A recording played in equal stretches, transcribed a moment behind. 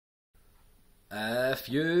If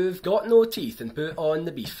you've got no teeth and put on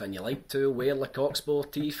the beef and you like to wear the Cockspur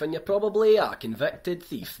teeth and you're probably a convicted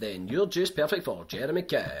thief, then you're just perfect for Jeremy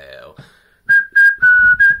Kyle.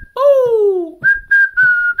 Oh!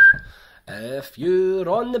 If you're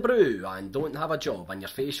on the brew and don't have a job and your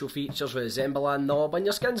facial features resemble a knob and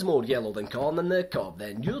your skin's more yellow than corn in the cob,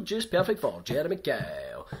 then you're just perfect for Jeremy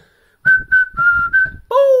Kyle.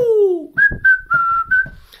 Oh!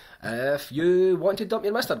 If you want to dump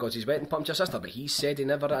your mister cause he's went and pumped your sister, but he said he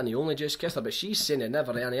never and he only just kissed her, but she's saying he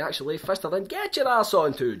never and he actually fist her, then get your ass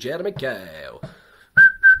on to Jeremy Kyle.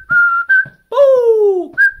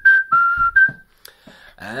 Oh!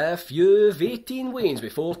 If you've 18 wains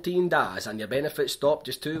with 14 days and your benefits stop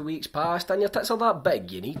just 2 weeks past and your tits are that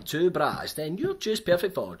big you need 2 bras, then you're just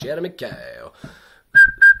perfect for Jeremy Kyle.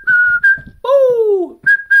 Oh!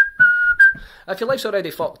 If your life's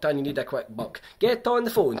already fucked and you need a quick buck, get on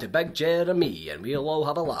the phone to Big Jeremy and we'll all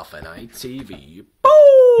have a laugh on ITV.